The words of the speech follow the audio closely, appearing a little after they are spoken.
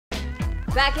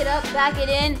Back it up, back it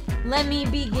in, let me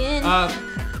begin. I'm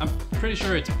pretty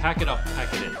sure it's pack it up,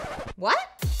 pack it in. What?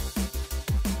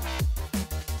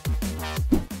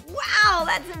 Wow,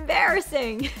 that's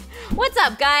embarrassing. What's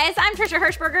up, guys? I'm Trisha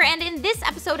Hirschberger, and in this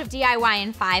episode of DIY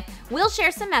in 5, we'll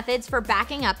share some methods for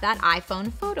backing up that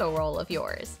iPhone photo roll of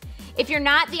yours. If you're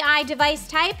not the iDevice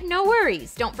type, no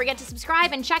worries. Don't forget to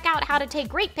subscribe and check out how to take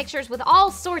great pictures with all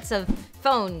sorts of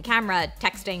phone, camera,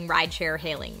 texting, rideshare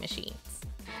hailing machines.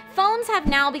 Phones have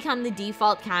now become the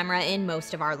default camera in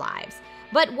most of our lives.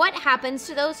 But what happens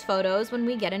to those photos when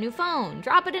we get a new phone,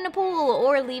 drop it in a pool,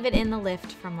 or leave it in the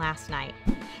lift from last night?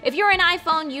 If you're an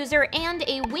iPhone user and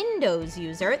a Windows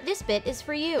user, this bit is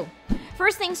for you.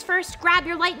 First things first, grab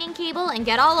your lightning cable and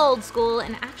get all old school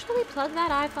and actually plug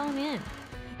that iPhone in.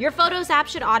 Your Photos app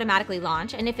should automatically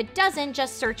launch, and if it doesn't,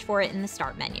 just search for it in the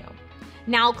Start menu.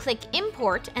 Now click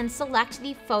Import and select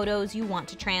the photos you want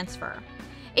to transfer.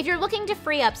 If you're looking to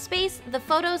free up space, the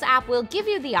Photos app will give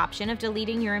you the option of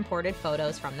deleting your imported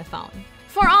photos from the phone.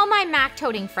 For all my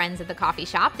Mac-toting friends at the coffee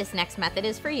shop, this next method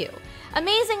is for you.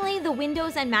 Amazingly, the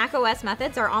Windows and Mac OS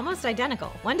methods are almost identical.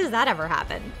 When does that ever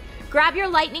happen? Grab your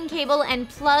lightning cable and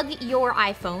plug your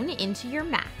iPhone into your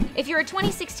Mac. If you're a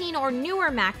 2016 or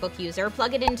newer MacBook user,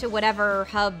 plug it into whatever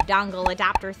hub, dongle,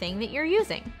 adapter thing that you're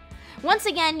using. Once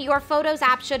again, your Photos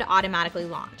app should automatically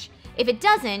launch. If it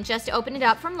doesn't, just open it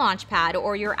up from Launchpad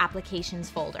or your Applications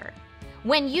folder.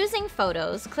 When using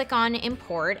Photos, click on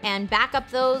Import and back up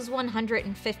those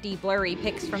 150 blurry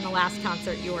pics from the last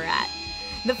concert you were at.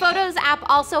 The Photos app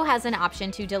also has an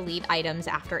option to delete items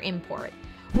after import.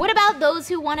 What about those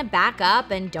who want to back up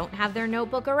and don't have their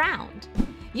notebook around?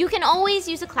 You can always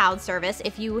use a cloud service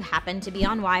if you happen to be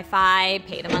on Wi-Fi,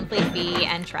 pay the monthly fee,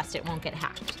 and trust it won't get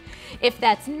hacked. If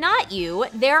that's not you,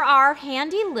 there are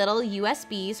handy little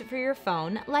USBs for your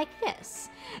phone like this.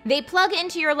 They plug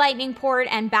into your lightning port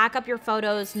and back up your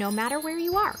photos no matter where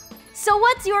you are. So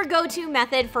what's your go-to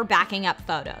method for backing up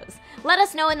photos? Let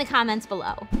us know in the comments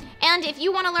below. And if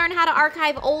you want to learn how to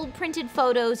archive old printed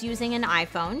photos using an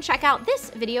iPhone, check out this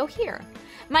video here.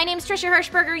 My name's Trisha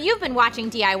Hirschberger, you've been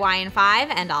watching DIY in 5,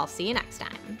 and I'll see you next time.